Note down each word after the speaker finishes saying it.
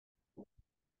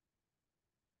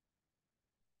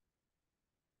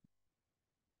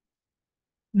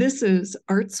This is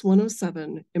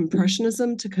Arts107,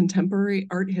 Impressionism to Contemporary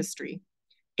Art History,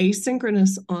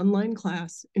 asynchronous online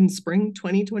class in spring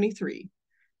 2023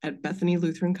 at Bethany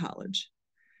Lutheran College.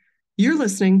 You're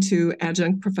listening to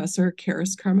Adjunct Professor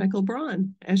Karis Carmichael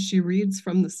Braun as she reads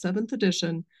from the 7th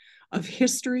edition of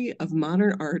History of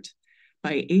Modern Art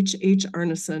by H.H.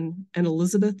 Arneson and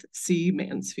Elizabeth C.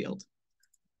 Mansfield.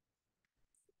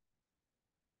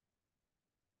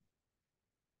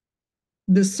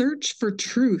 The Search for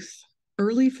Truth,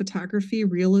 Early Photography,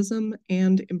 Realism,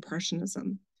 and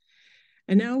Impressionism.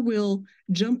 And now we'll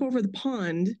jump over the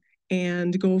pond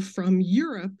and go from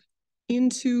Europe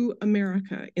into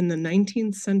America in the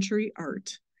 19th century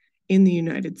art in the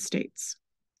United States.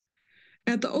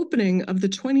 At the opening of the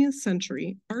 20th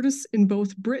century, artists in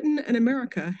both Britain and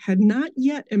America had not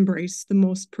yet embraced the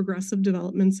most progressive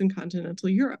developments in continental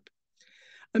Europe.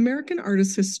 American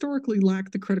artists historically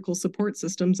lacked the critical support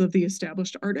systems of the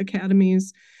established art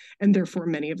academies, and therefore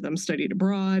many of them studied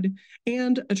abroad,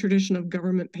 and a tradition of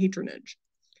government patronage.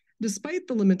 Despite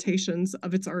the limitations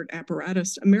of its art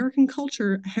apparatus, American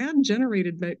culture had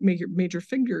generated major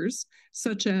figures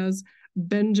such as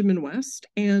Benjamin West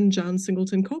and John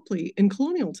Singleton Copley in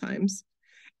colonial times,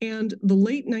 and the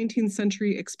late 19th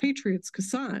century expatriates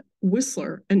Cassatt,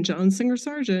 Whistler, and John Singer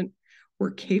Sargent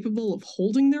were capable of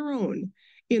holding their own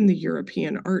in the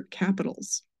European art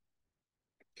capitals.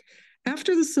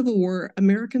 After the Civil War,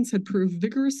 Americans had proved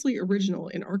vigorously original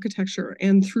in architecture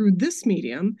and through this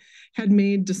medium had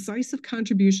made decisive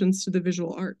contributions to the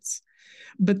visual arts.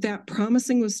 But that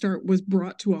promising start was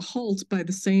brought to a halt by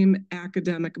the same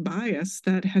academic bias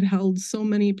that had held so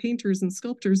many painters and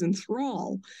sculptors in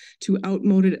thrall to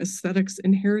outmoded aesthetics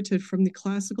inherited from the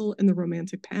classical and the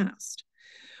Romantic past.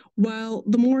 While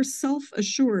the more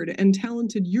self-assured and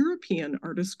talented European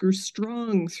artists grew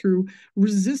strong through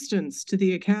resistance to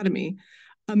the academy,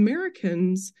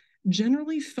 Americans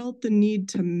generally felt the need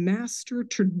to master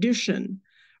tradition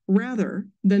rather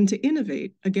than to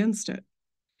innovate against it.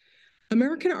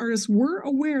 American artists were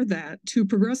aware that to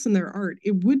progress in their art,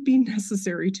 it would be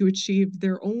necessary to achieve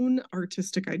their own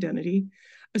artistic identity,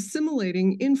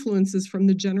 assimilating influences from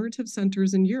the generative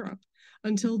centers in Europe,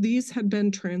 until these had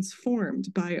been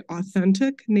transformed by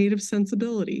authentic native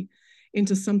sensibility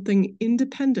into something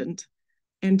independent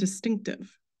and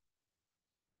distinctive.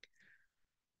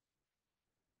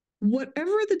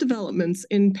 Whatever the developments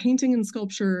in painting and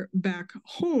sculpture back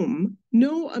home,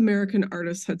 no American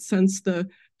artist had sensed the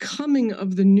coming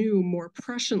of the new more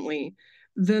presciently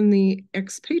than the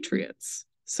expatriates,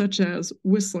 such as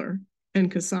Whistler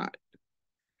and Cassatt.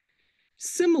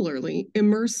 Similarly,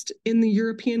 immersed in the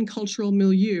European cultural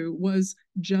milieu was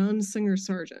John Singer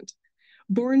Sargent.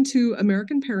 Born to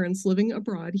American parents living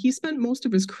abroad, he spent most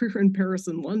of his career in Paris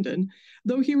and London,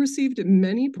 though he received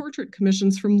many portrait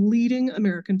commissions from leading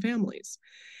American families.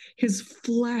 His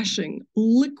flashing,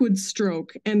 liquid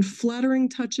stroke, and flattering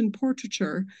touch in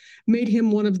portraiture made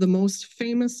him one of the most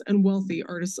famous and wealthy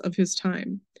artists of his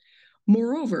time.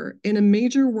 Moreover, in a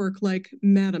major work like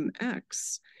Madame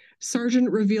X, Sargent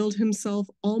revealed himself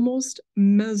almost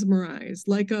mesmerized,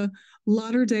 like a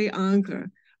latter-day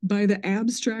Ingres, by the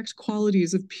abstract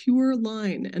qualities of pure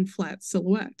line and flat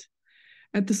silhouette.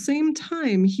 At the same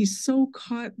time, he so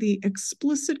caught the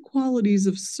explicit qualities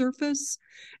of surface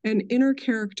and inner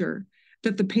character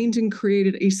that the painting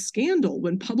created a scandal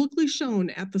when publicly shown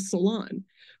at the Salon.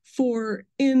 For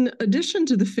in addition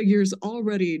to the figure's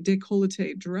already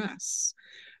décolleté dress,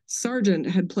 Sargent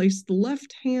had placed the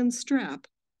left-hand strap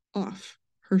off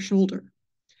her shoulder.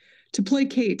 To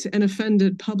placate an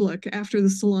offended public after the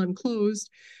Salon closed,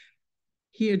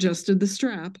 he adjusted the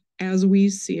strap as we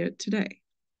see it today.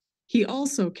 He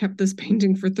also kept this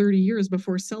painting for 30 years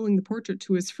before selling the portrait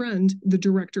to his friend, the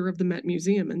director of the Met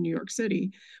Museum in New York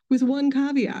City, with one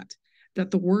caveat, that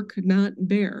the work could not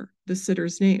bear the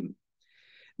sitter's name.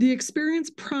 The experience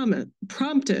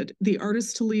prompted the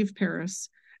artist to leave Paris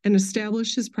and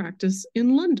establish his practice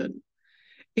in London.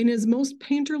 In his most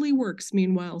painterly works,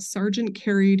 meanwhile, Sargent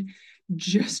carried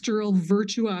gestural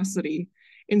virtuosity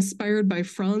inspired by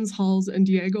Franz Hals and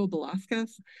Diego Velázquez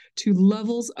to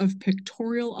levels of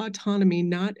pictorial autonomy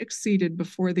not exceeded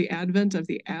before the advent of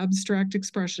the abstract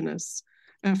expressionists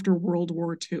after World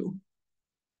War II.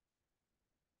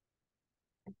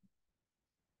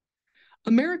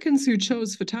 Americans who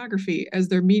chose photography as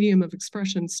their medium of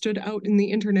expression stood out in the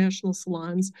international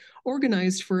salons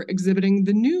organized for exhibiting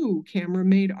the new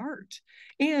camera-made art,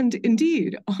 and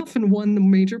indeed often won the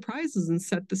major prizes and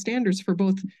set the standards for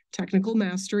both technical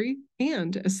mastery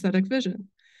and aesthetic vision.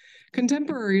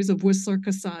 Contemporaries of Whistler,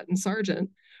 Cassatt, and Sargent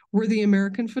were the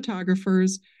American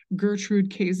photographers Gertrude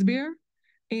Käsebier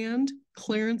and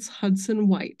Clarence Hudson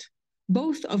White,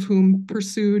 both of whom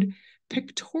pursued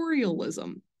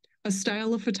pictorialism, a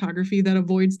style of photography that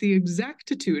avoids the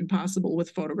exactitude possible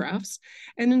with photographs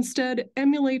and instead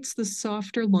emulates the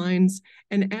softer lines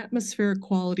and atmospheric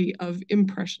quality of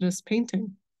Impressionist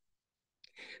painting.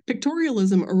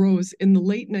 Pictorialism arose in the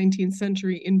late 19th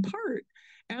century in part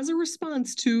as a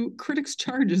response to critics'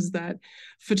 charges that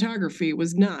photography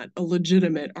was not a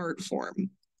legitimate art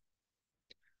form.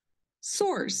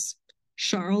 Source: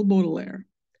 Charles Baudelaire,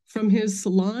 from his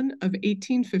Salon of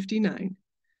 1859.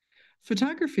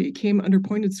 Photography came under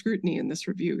pointed scrutiny in this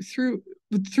review,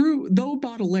 though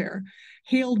Baudelaire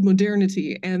hailed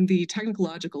modernity and the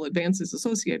technological advances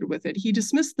associated with it, he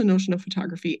dismissed the notion of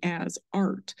photography as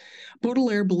art.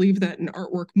 Baudelaire believed that an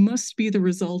artwork must be the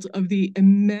result of the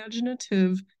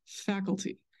imaginative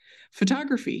faculty.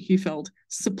 Photography, he felt,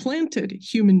 supplanted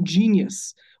human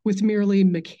genius with merely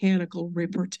mechanical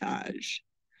reportage.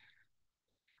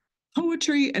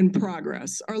 Poetry and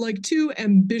progress are like two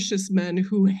ambitious men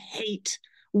who hate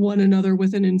one another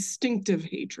with an instinctive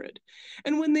hatred.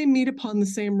 And when they meet upon the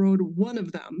same road, one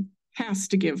of them has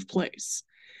to give place.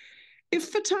 If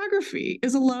photography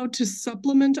is allowed to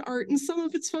supplement art in some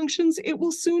of its functions, it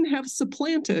will soon have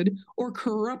supplanted or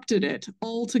corrupted it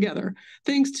altogether,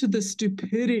 thanks to the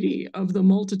stupidity of the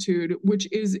multitude, which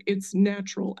is its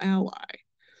natural ally.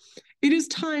 It is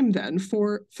time, then,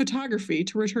 for photography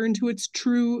to return to its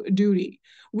true duty,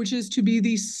 which is to be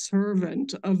the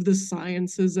servant of the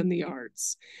sciences and the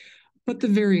arts, but the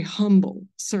very humble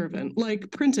servant, like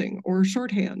printing or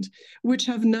shorthand, which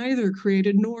have neither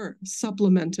created nor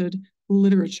supplemented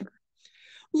literature.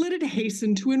 Let it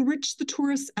hasten to enrich the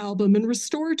tourist's album and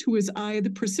restore to his eye the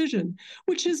precision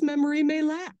which his memory may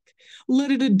lack.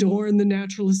 Let it adorn the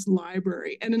naturalist's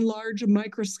library and enlarge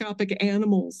microscopic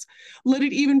animals. Let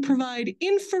it even provide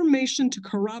information to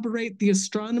corroborate the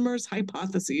astronomer's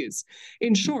hypotheses.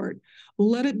 In short,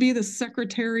 let it be the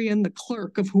secretary and the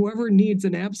clerk of whoever needs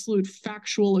an absolute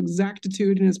factual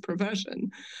exactitude in his profession.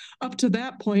 Up to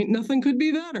that point, nothing could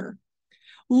be better.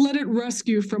 Let it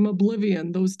rescue from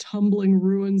oblivion those tumbling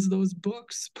ruins, those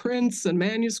books, prints, and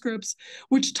manuscripts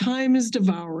which time is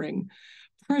devouring,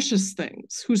 precious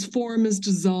things whose form is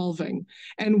dissolving,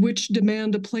 and which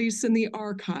demand a place in the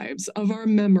archives of our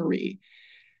memory.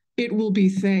 It will be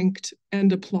thanked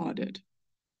and applauded.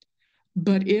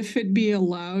 But if it be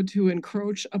allowed to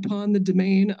encroach upon the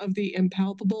domain of the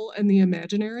impalpable and the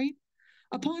imaginary,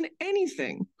 upon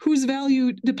anything whose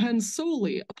value depends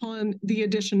solely upon the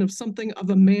addition of something of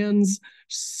a man's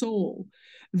soul,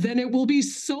 then it will be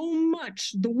so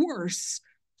much the worse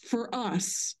for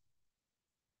us.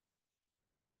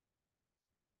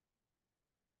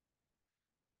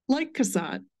 Like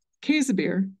Cassatt,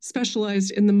 Casimir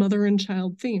specialized in the mother and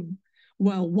child theme,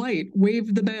 while White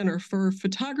waved the banner for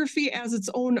photography as its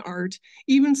own art,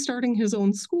 even starting his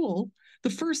own school, the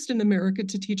first in America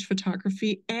to teach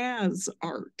photography as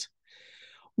art.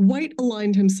 White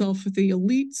aligned himself with the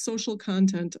elite social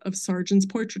content of Sargent's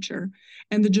portraiture,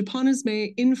 and the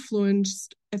Japonisme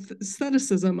influenced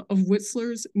aestheticism of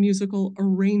Whistler's musical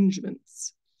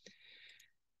arrangements.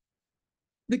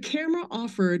 The camera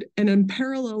offered an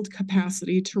unparalleled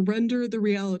capacity to render the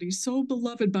reality so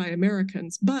beloved by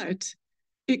Americans, but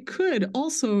it could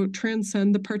also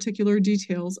transcend the particular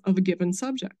details of a given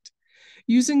subject.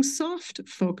 Using soft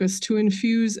focus to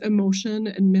infuse emotion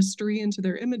and mystery into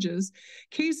their images,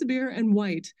 Casimir and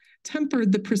White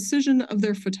tempered the precision of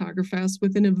their photographs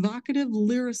with an evocative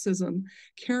lyricism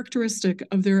characteristic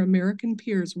of their American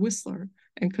peers Whistler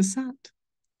and Cassatt.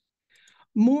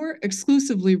 More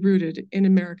exclusively rooted in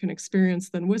American experience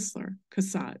than Whistler,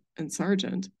 Cassatt, and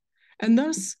Sargent, and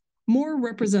thus more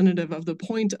representative of the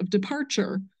point of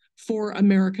departure for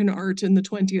American art in the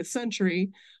 20th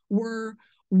century, were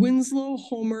Winslow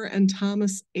Homer and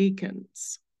Thomas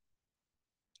Eakins.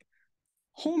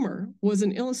 Homer was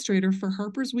an illustrator for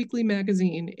Harper's Weekly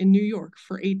magazine in New York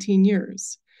for 18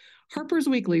 years. Harper's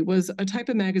Weekly was a type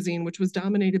of magazine which was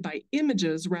dominated by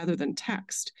images rather than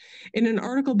text. In an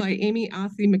article by Amy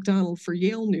Athey McDonald for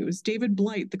Yale News, David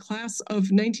Blight, the class of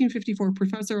 1954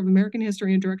 professor of American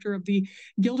history and director of the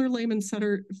Gilder Lehman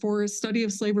Center for Study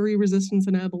of Slavery, Resistance,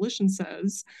 and Abolition,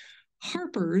 says,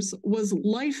 Harper's was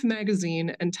Life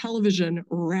magazine and television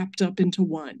wrapped up into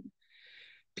one.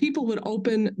 People would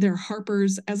open their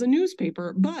Harper's as a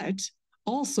newspaper, but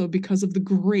also because of the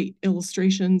great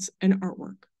illustrations and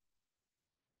artwork.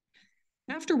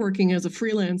 After working as a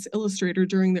freelance illustrator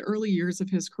during the early years of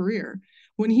his career,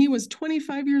 when he was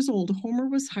 25 years old, Homer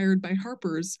was hired by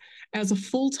Harper's as a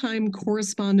full-time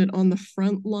correspondent on the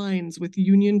front lines with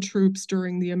Union troops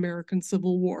during the American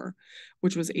Civil War,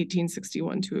 which was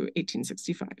 1861 to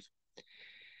 1865.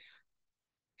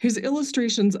 His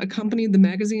illustrations accompanied the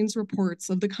magazine's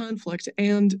reports of the conflict,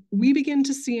 and we begin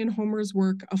to see in Homer's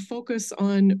work a focus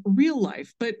on real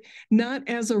life, but not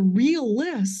as a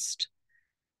realist,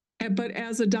 but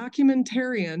as a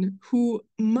documentarian who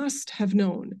must have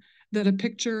known that a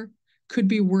picture could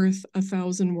be worth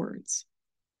 1,000 words.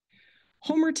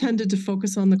 Homer tended to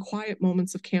focus on the quiet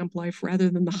moments of camp life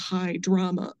rather than the high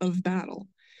drama of battle.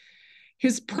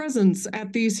 His presence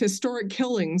at these historic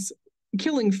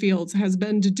killing fields has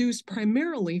been deduced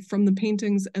primarily from the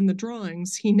paintings and the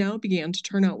drawings he now began to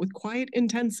turn out with quiet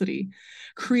intensity,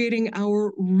 creating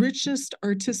our richest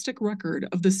artistic record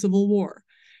of the Civil War,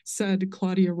 said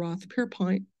Claudia Roth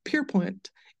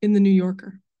Pierpont in The New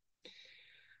Yorker.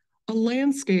 A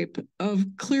landscape of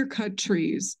clear-cut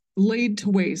trees laid to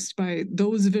waste by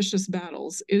those vicious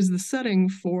battles is the setting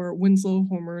for Winslow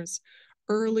Homer's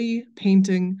early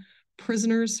painting,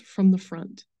 Prisoners from the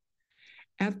Front.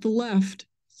 At the left,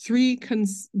 three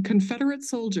Confederate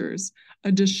soldiers,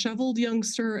 a disheveled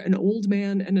youngster, an old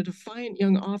man, and a defiant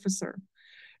young officer,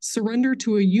 surrender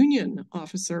to a Union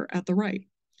officer at the right.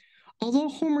 Although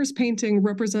Homer's painting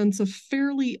represents a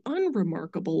fairly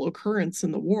unremarkable occurrence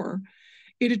in the war,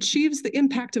 it achieves the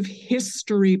impact of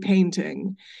history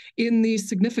painting in the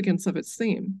significance of its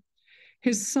theme.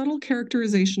 His subtle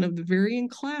characterization of the varying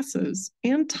classes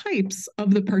and types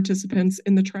of the participants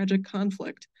in the tragic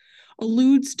conflict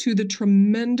alludes to the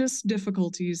tremendous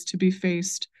difficulties to be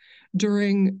faced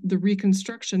during the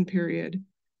Reconstruction period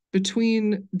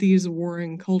between these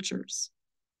warring cultures.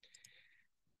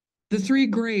 The three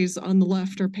grays on the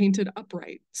left are painted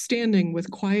upright, standing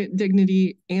with quiet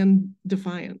dignity and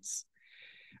defiance.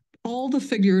 All the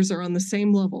figures are on the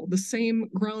same level, the same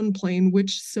ground plane,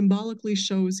 which symbolically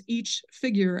shows each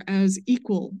figure as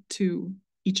equal to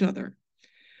each other.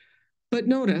 But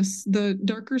notice, the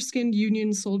darker-skinned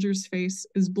Union soldier's face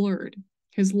is blurred.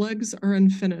 His legs are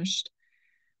unfinished.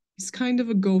 He's kind of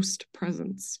a ghost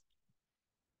presence.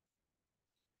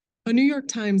 A New York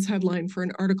Times headline for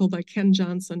an article by Ken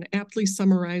Johnson aptly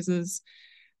summarizes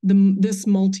this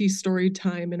multi-storied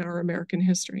time in our American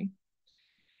history.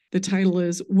 The title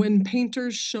is When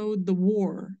Painters Showed the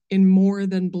War in More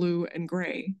Than Blue and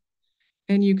Gray.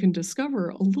 And you can discover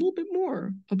a little bit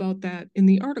more about that in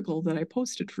the article that I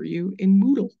posted for you in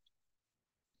Moodle.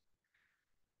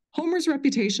 Homer's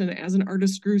reputation as an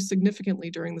artist grew significantly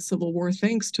during the Civil War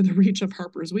thanks to the reach of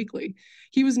Harper's Weekly.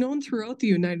 He was known throughout the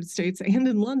United States and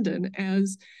in London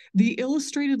as the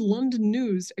Illustrated London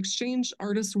News exchanged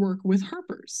artist work with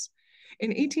Harper's.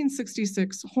 In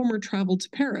 1866, Homer traveled to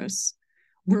Paris,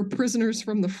 where Prisoners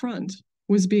from the Front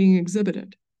was being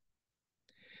exhibited.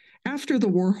 After the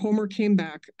war, Homer came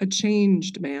back a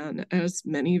changed man, as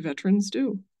many veterans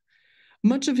do.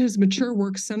 Much of his mature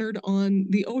work centered on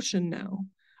the ocean now,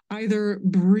 either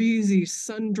breezy,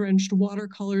 sun-drenched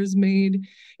watercolors made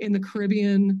in the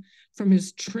Caribbean from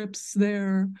his trips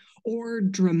there, or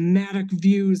dramatic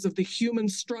views of the human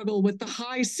struggle with the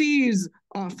high seas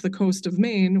off the coast of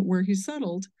Maine, where he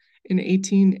settled in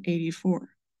 1884.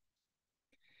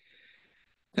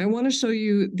 I want to show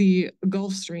you the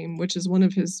Gulf Stream, which is one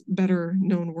of his better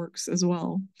known works as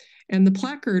well. And the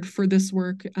placard for this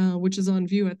work, which is on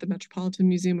view at the Metropolitan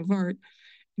Museum of Art,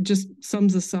 just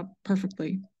sums this up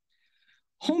perfectly.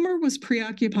 Homer was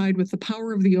preoccupied with the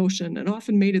power of the ocean and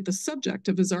often made it the subject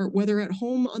of his art, whether at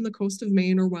home on the coast of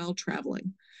Maine or while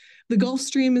traveling. The Gulf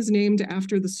Stream is named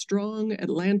after the strong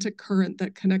Atlantic current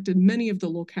that connected many of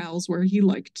the locales where he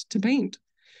liked to paint.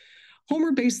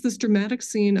 Homer based this dramatic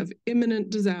scene of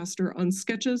imminent disaster on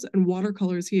sketches and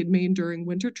watercolors he had made during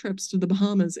winter trips to the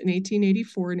Bahamas in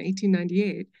 1884 and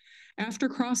 1898, after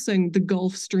crossing the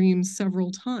Gulf Stream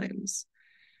several times.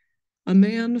 A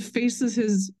man faces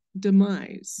his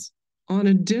demise on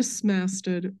a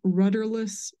dismasted,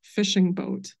 rudderless fishing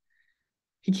boat.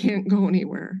 He can't go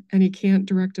anywhere, and he can't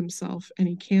direct himself, and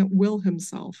he can't will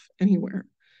himself anywhere.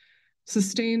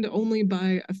 Sustained only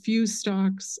by a few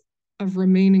stalks of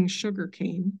remaining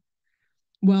sugarcane,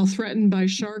 while threatened by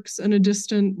sharks and a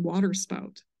distant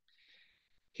waterspout.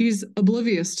 He's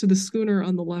oblivious to the schooner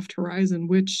on the left horizon,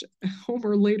 which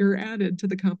Homer later added to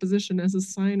the composition as a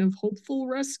sign of hopeful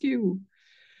rescue.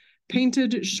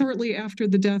 Painted shortly after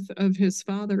the death of his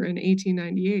father in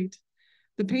 1898,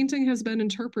 the painting has been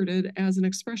interpreted as an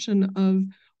expression of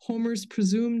Homer's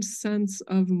presumed sense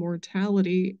of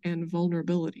mortality and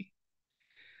vulnerability.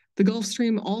 The Gulf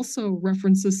Stream also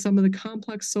references some of the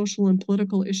complex social and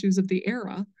political issues of the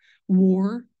era: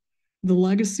 war, the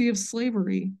legacy of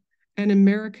slavery, and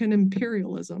American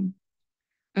imperialism,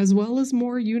 as well as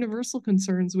more universal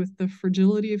concerns with the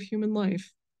fragility of human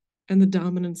life and the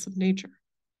dominance of nature.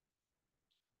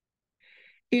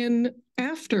 In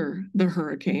After the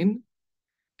Hurricane,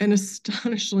 an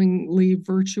astonishingly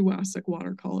virtuosic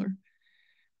watercolor,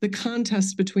 the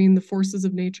contest between the forces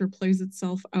of nature plays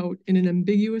itself out in an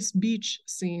ambiguous beach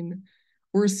scene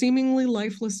where a seemingly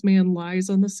lifeless man lies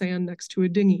on the sand next to a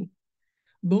dinghy.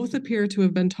 Both appear to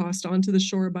have been tossed onto the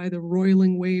shore by the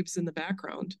roiling waves in the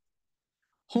background.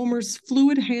 Homer's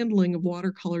fluid handling of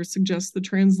watercolor suggests the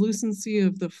translucency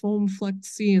of the foam-flecked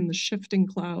sea and the shifting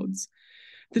clouds.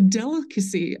 The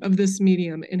delicacy of this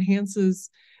medium enhances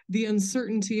the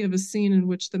uncertainty of a scene in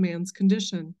which the man's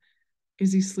condition,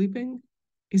 is he sleeping?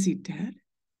 Is he dead?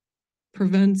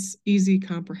 Prevents easy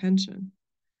comprehension.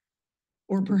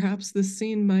 Or perhaps this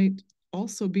scene might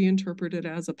also be interpreted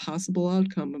as a possible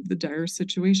outcome of the dire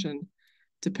situation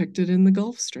depicted in the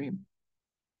Gulf Stream.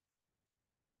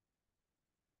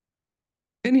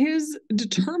 And his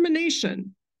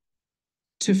determination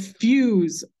to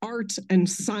fuse art and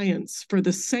science for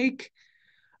the sake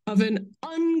of an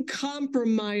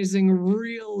uncompromising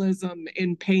realism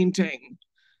in painting,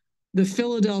 the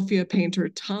Philadelphia painter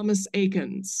Thomas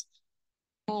Eakins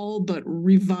all but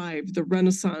revived the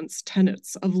Renaissance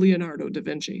tenets of Leonardo da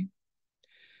Vinci.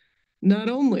 Not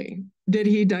only did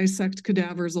he dissect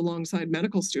cadavers alongside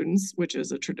medical students, which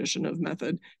is a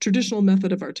traditional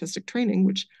method of artistic training,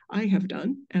 which I have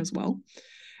done as well,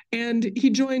 and he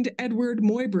joined Edward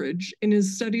Muybridge in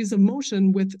his studies of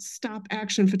motion with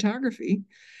stop-action photography,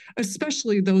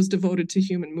 especially those devoted to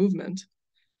human movement.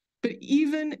 But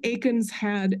even Eakins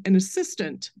had an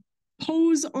assistant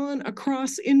pose on a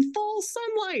cross in full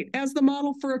sunlight as the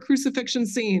model for a crucifixion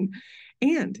scene.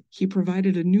 And he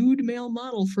provided a nude male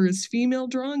model for his female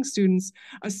drawing students,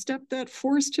 a step that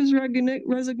forced his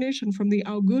resignation from the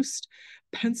August,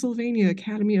 Pennsylvania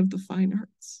Academy of the Fine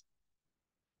Arts.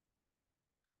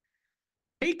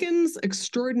 Eakins'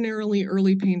 extraordinarily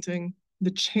early painting, The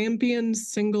Champion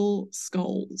Single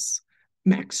Skulls,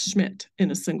 Max Schmidt in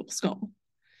a Single Skull,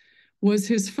 was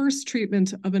his first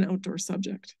treatment of an outdoor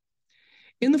subject.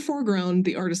 In the foreground,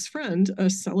 the artist's friend,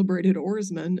 a celebrated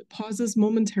oarsman, pauses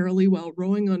momentarily while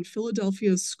rowing on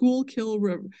Philadelphia's Schuylkill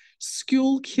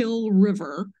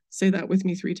River, say that with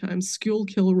me 3 times,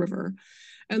 Schuylkill River,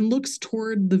 and looks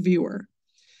toward the viewer.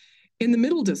 In the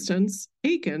middle distance,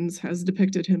 Eakins has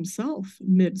depicted himself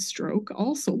mid-stroke,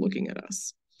 also looking at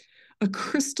us. A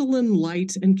crystalline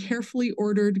light and carefully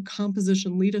ordered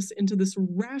composition lead us into this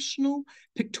rational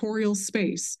pictorial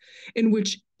space in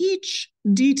which each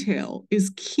detail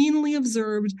is keenly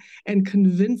observed and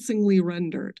convincingly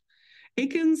rendered.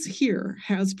 Eakins here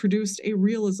has produced a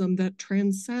realism that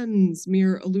transcends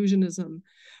mere illusionism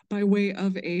by way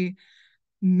of a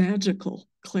magical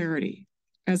clarity,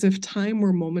 as if time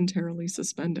were momentarily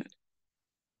suspended.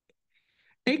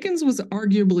 Eakins was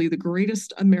arguably the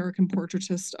greatest American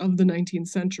portraitist of the 19th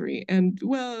century. And,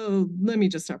 well, let me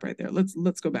just stop right there.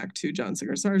 Let's go back to John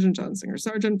Singer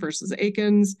Sargent versus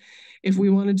Eakins. If we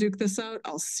want to duke this out,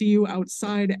 I'll see you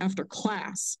outside after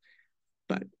class.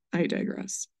 But I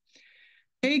digress.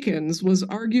 Eakins was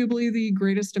arguably the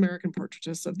greatest American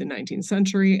portraitist of the 19th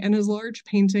century, and his large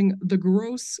painting, The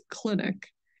Gross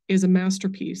Clinic, is a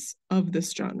masterpiece of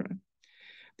this genre.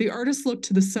 The artist looked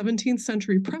to the 17th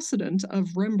century precedent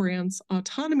of Rembrandt's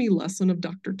autonomy lesson of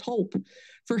Dr. Tulp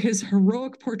for his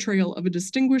heroic portrayal of a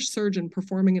distinguished surgeon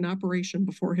performing an operation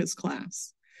before his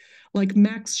class. Like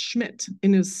Max Schmidt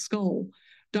in his Skull,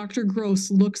 Dr.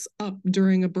 Gross looks up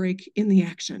during a break in the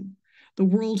action, the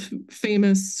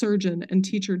world-famous surgeon and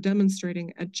teacher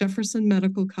demonstrating at Jefferson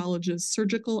Medical College's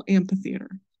surgical amphitheater.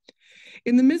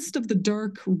 In the midst of the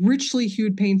dark, richly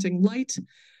hued painting, light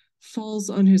falls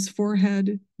on his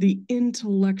forehead, the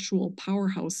intellectual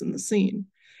powerhouse in the scene.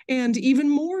 And even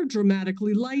more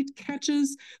dramatically, light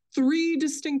catches 3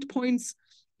 distinct points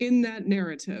in that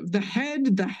narrative: the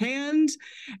head, the hand,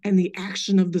 and the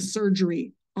action of the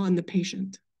surgery on the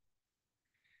patient.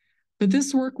 But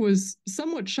this work was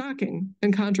somewhat shocking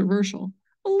and controversial.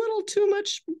 A little too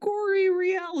much gory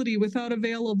reality without a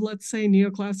veil of, let's say,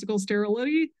 neoclassical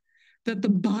sterility, that the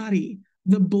body,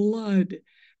 the blood,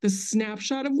 the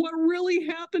snapshot of what really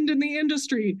happened in the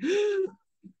industry.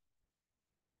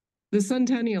 The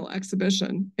Centennial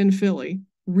Exhibition in Philly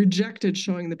rejected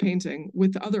showing the painting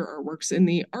with other artworks in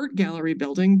the art gallery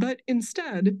building, but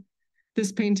instead,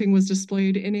 this painting was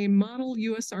displayed in a model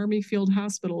U.S. Army Field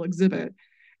Hospital exhibit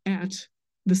at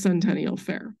the Centennial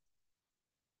Fair.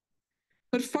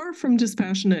 But far from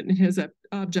dispassionate in his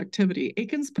objectivity,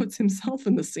 Eakins puts himself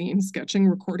in the scene, sketching,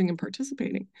 recording, and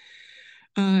participating.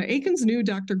 Eakins knew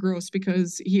Dr. Gross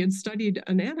because he had studied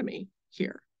anatomy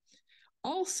here.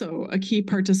 Also, a key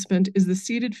participant is the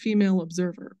seated female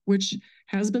observer, which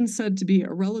has been said to be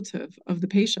a relative of the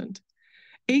patient.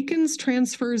 Akins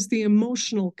transfers the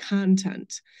emotional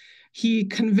content. He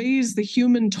conveys the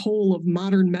human toll of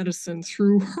modern medicine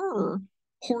through her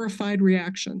horrified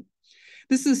reaction.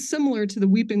 This is similar to the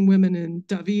weeping women in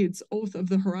David's Oath of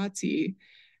the Horatii,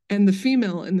 and the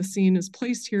female in the scene is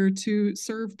placed here to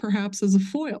serve perhaps as a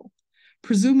foil,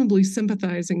 presumably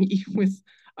sympathizing with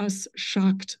us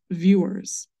shocked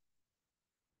viewers.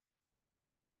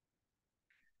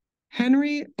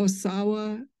 Henry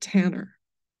Osawa Tanner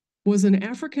was an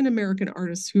African-American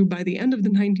artist who, by the end of the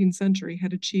 19th century,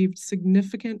 had achieved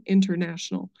significant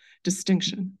international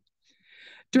distinction.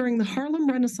 During the Harlem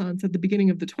Renaissance at the beginning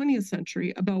of the 20th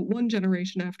century, about one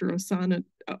generation after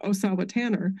Osawa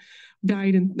Tanner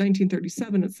died in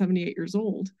 1937 at 78 years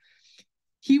old,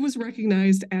 he was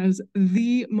recognized as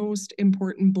the most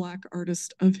important Black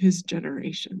artist of his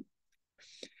generation.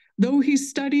 Though he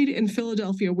studied in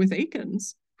Philadelphia with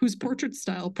Akins, whose portrait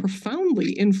style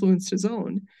profoundly influenced his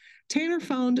own, Tanner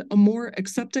found a more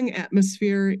accepting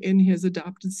atmosphere in his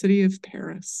adopted city of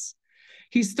Paris.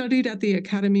 He studied at the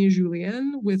Académie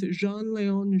Julienne with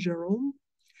Jean-Léon Gérôme.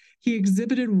 He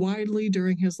exhibited widely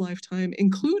during his lifetime,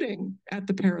 including at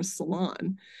the Paris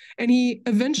Salon, and he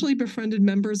eventually befriended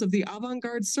members of the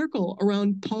avant-garde circle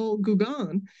around Paul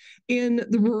Gauguin in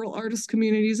the rural artist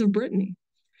communities of Brittany.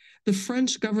 The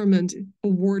French government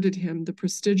awarded him the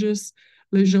prestigious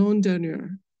Légion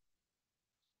d'honneur.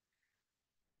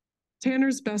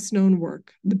 Tanner's best-known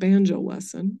work, The Banjo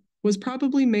Lesson, was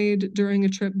probably made during a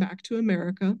trip back to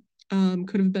America.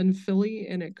 Could have been Philly,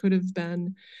 and it could have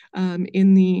been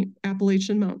in the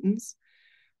Appalachian Mountains,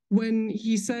 when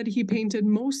he said he painted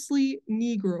mostly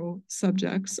Negro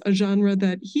subjects, a genre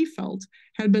that he felt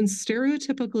had been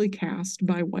stereotypically cast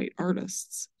by white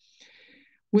artists.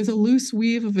 With a loose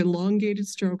weave of elongated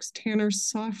strokes, Tanner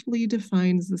softly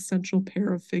defines the central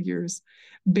pair of figures,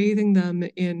 bathing them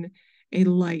in a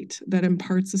light that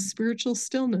imparts a spiritual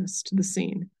stillness to the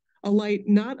scene, a light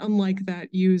not unlike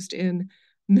that used in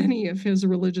many of his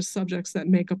religious subjects that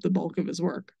make up the bulk of his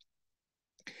work.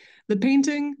 The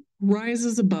painting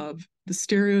rises above the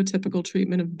stereotypical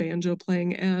treatment of banjo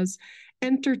playing as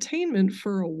entertainment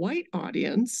for a white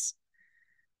audience,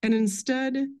 and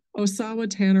instead, Osawa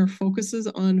Tanner focuses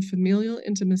on familial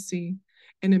intimacy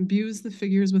and imbues the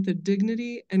figures with a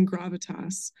dignity and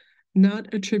gravitas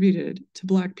not attributed to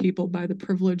Black people by the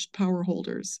privileged power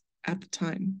holders at the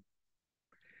time.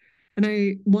 And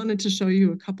I wanted to show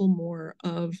you a couple more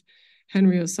of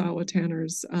Henry Osawa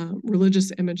Tanner's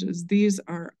religious images. These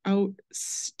are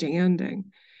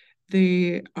outstanding.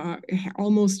 They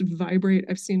almost vibrate.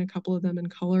 I've seen a couple of them in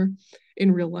color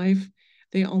in real life.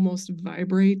 They almost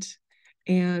vibrate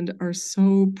and are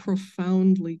so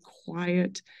profoundly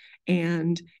quiet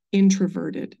and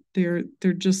introverted. They're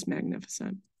just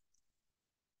magnificent.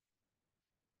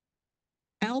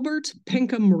 Albert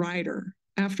Pinkham Ryder,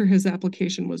 after his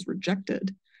application was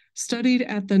rejected, studied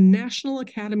at the National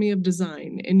Academy of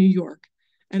Design in New York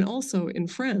and also in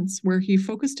France, where he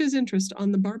focused his interest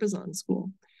on the Barbizon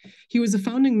School. He was a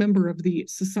founding member of the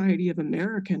Society of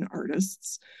American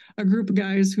Artists, a group of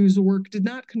guys whose work did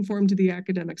not conform to the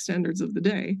academic standards of the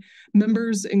day.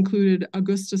 Members included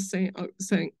Augustus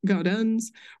Saint Gaudens,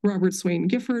 Robert Swain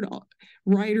Gifford,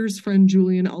 Ryder's friend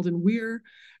Julian Alden Weir,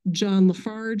 John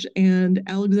Lafarge, and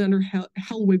Alexander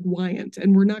Helwig Wyant.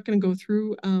 And we're not going to go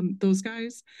through those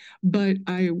guys, but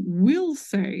I will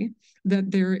say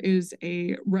that there is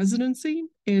a residency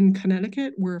in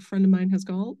Connecticut where a friend of mine has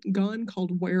gone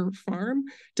called Weir Farm,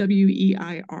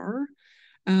 W-E-I-R.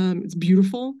 It's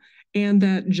beautiful. And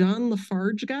that John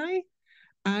Lafarge guy,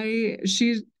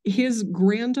 his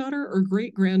granddaughter or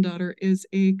great-granddaughter is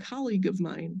a colleague of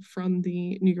mine from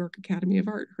the New York Academy of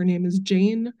Art. Her name is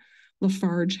Jane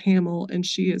Lafarge Hamill, and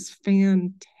she is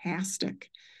fantastic.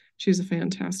 She's a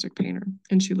fantastic painter,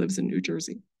 and she lives in New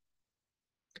Jersey.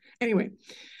 Anyway,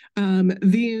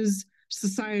 these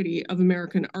Society of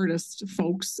American Artists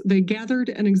folks, they gathered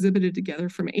and exhibited together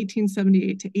from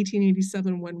 1878 to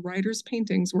 1887 when Ryder's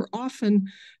paintings were often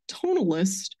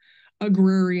tonalist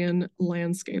agrarian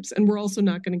landscapes. And we're also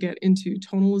not going to get into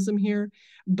tonalism here,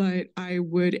 but I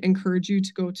would encourage you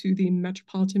to go to the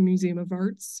Metropolitan Museum of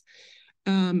Art's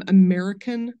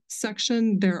American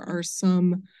section. There are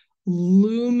some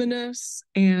luminous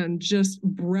and just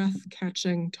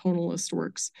breath-catching tonalist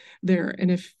works there.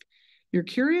 And if you're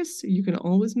curious, you can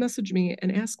always message me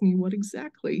and ask me what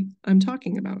exactly I'm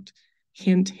talking about.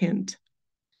 Hint, hint.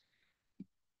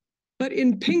 But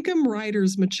in Pinkham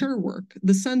Ryder's mature work,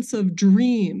 the sense of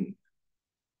dream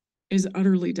is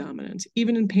utterly dominant,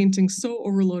 even in paintings so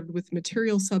overloaded with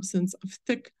material substance of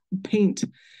thick paint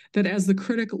that, as the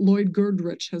critic Lloyd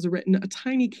Girdrich has written, a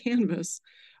tiny canvas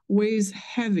weighs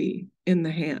heavy in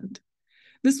the hand.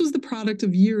 This was the product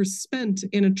of years spent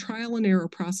in a trial and error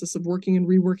process of working and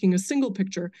reworking a single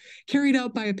picture, carried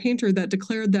out by a painter that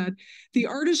declared that the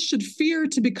artist should fear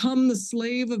to become the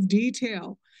slave of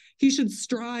detail. He should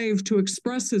strive to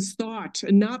express his thought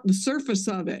and not the surface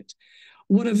of it.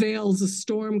 What avails a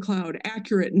storm cloud,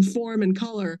 accurate in form and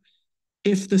color,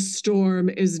 if the storm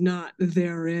is not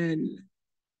therein?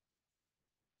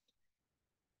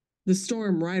 The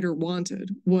storm Ryder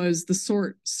wanted was the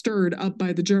sort stirred up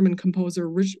by the German composer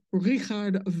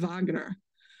Richard Wagner,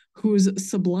 whose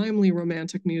sublimely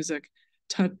romantic music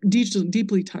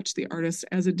deeply touched the artist,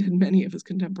 as it did many of his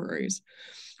contemporaries.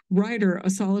 Ryder, a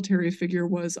solitary figure,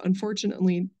 was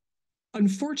unfortunately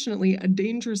a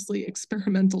dangerously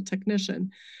experimental technician,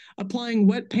 applying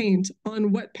wet paint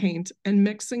on wet paint and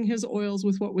mixing his oils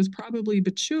with what was probably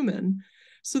bitumen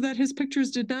so that his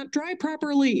pictures did not dry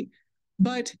properly,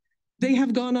 but they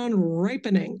have gone on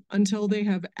ripening until they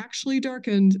have actually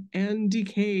darkened and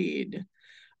decayed,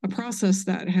 a process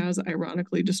that has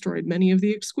ironically destroyed many of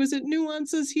the exquisite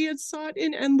nuances he had sought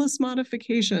in endless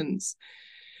modifications.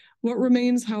 What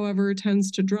remains, however,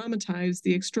 tends to dramatize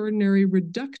the extraordinary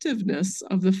reductiveness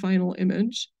of the final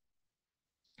image,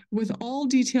 with all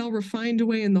detail refined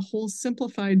away and the whole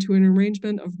simplified to an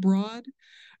arrangement of broad,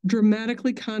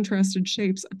 dramatically contrasted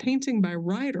shapes. A painting by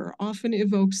Ryder often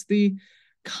evokes the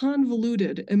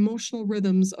convoluted emotional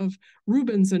rhythms of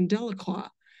Rubens and Delacroix,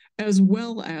 as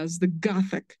well as the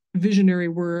Gothic visionary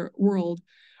world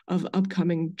of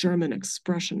upcoming German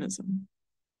Expressionism.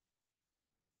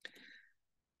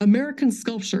 American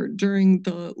sculpture during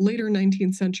the later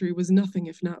 19th century was nothing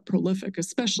if not prolific,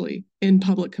 especially in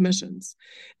public commissions.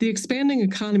 The expanding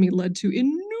economy led to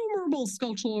innumerable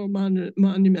sculptural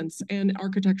monuments and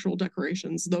architectural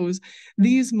decorations.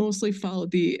 These mostly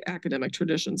followed the academic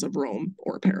traditions of Rome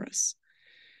or Paris.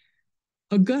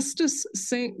 Augustus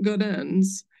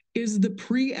Saint-Gaudens is the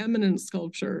preeminent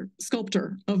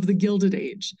sculptor of the Gilded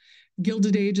Age.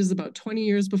 Gilded Age is about 20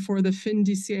 years before the fin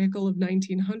de siècle of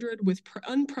 1900, with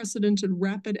unprecedented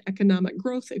rapid economic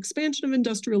growth, expansion of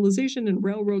industrialization and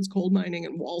railroads, coal mining,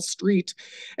 and Wall Street,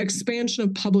 expansion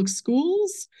of public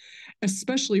schools,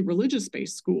 especially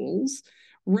religious-based schools,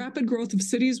 rapid growth of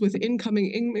cities with incoming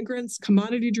immigrants,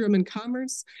 commodity-driven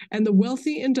commerce, and the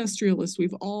wealthy industrialists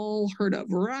we've all heard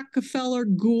of: Rockefeller,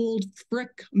 Gould,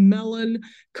 Frick, Mellon,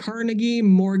 Carnegie,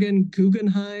 Morgan,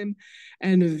 Guggenheim,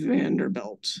 and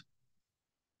Vanderbilt.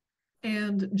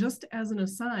 And just as an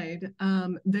aside,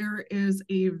 there is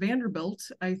a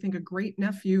Vanderbilt, I think a great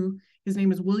nephew. His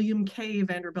name is William K.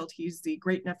 Vanderbilt. He's the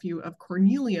great nephew of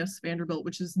Cornelius Vanderbilt,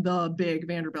 which is the big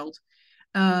Vanderbilt.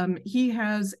 He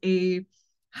has a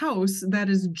house that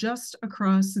is just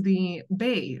across the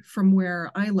bay from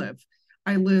where I live.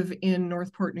 I live in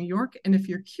Northport, New York. And if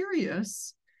you're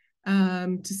curious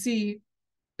to see,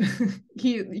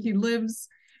 he lives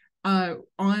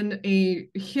on a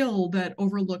hill that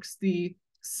overlooks the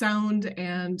Sound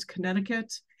and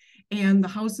Connecticut, and the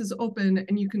house is open,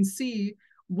 and you can see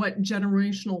what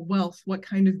generational wealth, what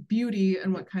kind of beauty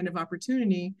and what kind of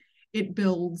opportunity it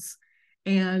builds,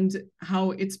 and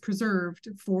how it's preserved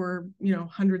for,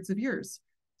 hundreds of years.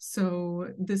 So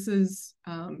this is,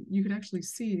 you can actually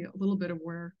see a little bit of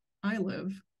where I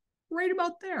live right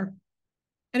about there.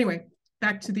 Anyway,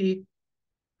 back to the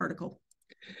article.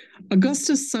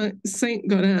 Augustus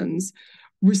Saint-Gaudens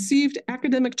received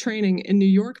academic training in New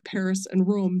York, Paris, and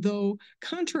Rome, though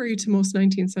contrary to most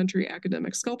 19th century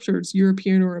academic sculptors,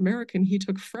 European or American, he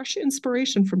took fresh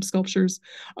inspiration from sculptures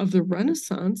of the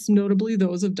Renaissance, notably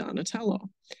those of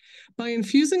Donatello. By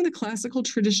infusing the classical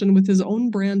tradition with his own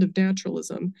brand of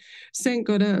naturalism,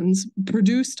 Saint-Gaudens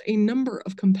produced a number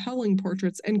of compelling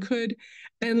portraits and could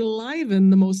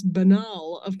enliven the most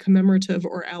banal of commemorative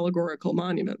or allegorical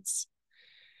monuments.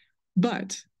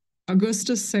 But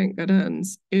Augustus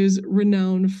Saint-Gaudens is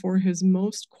renowned for his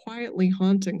most quietly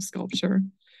haunting sculpture,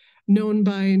 known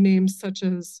by names such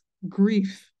as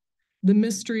Grief, The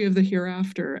Mystery of the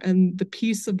Hereafter, and The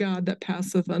Peace of God That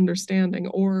Passeth Understanding,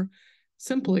 or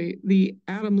simply the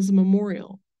Adams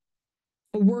Memorial,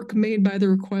 a work made by the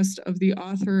request of the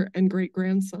author and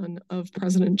great-grandson of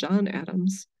President John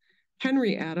Adams,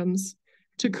 Henry Adams,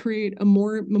 to create a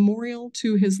memorial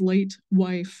to his late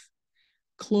wife,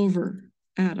 Clover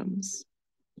Adams.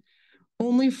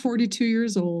 Only 42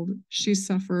 years old, she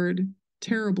suffered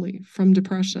terribly from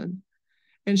depression,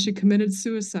 and she committed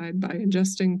suicide by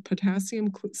ingesting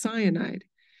potassium cyanide,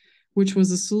 which was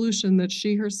a solution that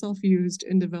she herself used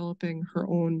in developing her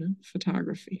own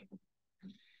photography.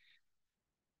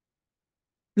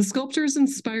 The sculptor's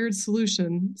inspired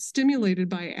solution, stimulated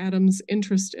by Adams'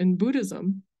 interest in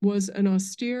Buddhism, was an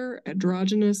austere,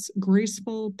 androgynous,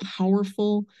 graceful,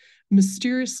 powerful,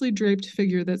 mysteriously draped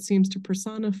figure that seems to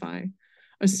personify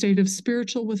a state of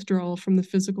spiritual withdrawal from the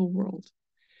physical world,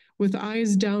 with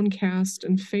eyes downcast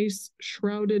and face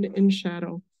shrouded in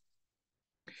shadow.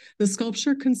 The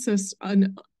sculpture constitutes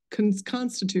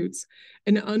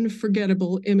an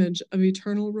unforgettable image of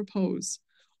eternal repose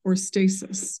or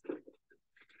stasis.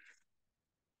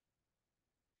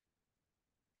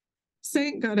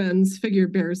 Saint Gaudens's figure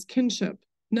bears kinship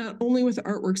not only with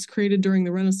artworks created during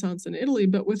the Renaissance in Italy,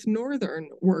 but with Northern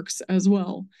works as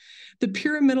well. The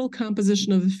pyramidal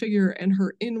composition of the figure and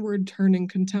her inward turning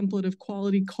contemplative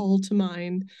quality call to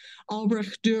mind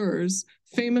Albrecht Dürer's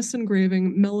famous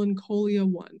engraving Melancholia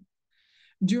I.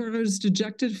 Dürer's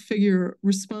dejected figure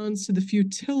responds to the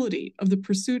futility of the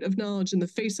pursuit of knowledge in the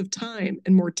face of time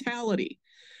and mortality.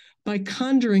 By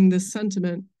conjuring this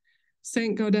sentiment,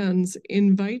 Saint Gaudens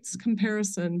invites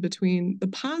comparison between the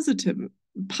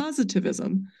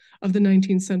positivism of the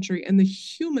 19th century and the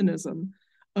humanism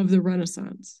of the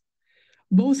Renaissance.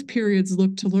 Both periods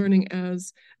look to learning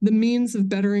as the means of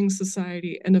bettering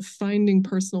society and of finding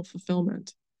personal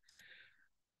fulfillment.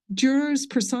 Dürer's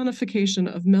personification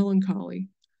of melancholy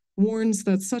warns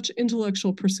that such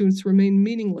intellectual pursuits remain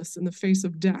meaningless in the face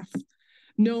of death.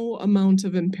 No amount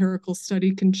of empirical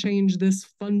study can change this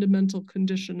fundamental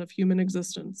condition of human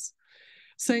existence.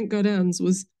 Saint Gaudens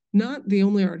was not the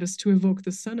only artist to evoke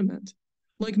this sentiment.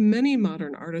 Like many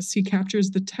modern artists, he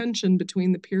captures the tension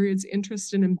between the period's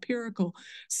interest in empirical,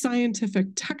 scientific,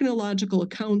 technological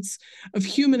accounts of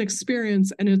human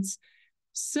experience and its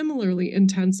similarly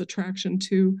intense attraction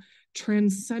to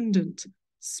transcendent,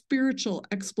 spiritual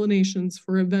explanations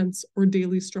for events or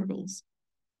daily struggles.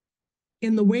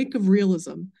 In the wake of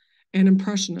realism and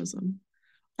impressionism,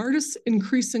 artists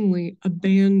increasingly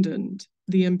abandoned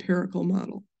the empirical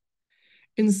model.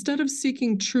 Instead of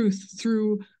seeking truth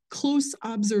through close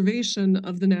observation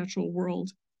of the natural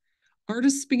world,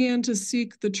 artists began to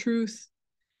seek the truth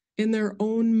in their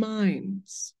own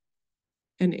minds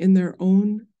and in their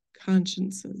own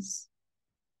consciences.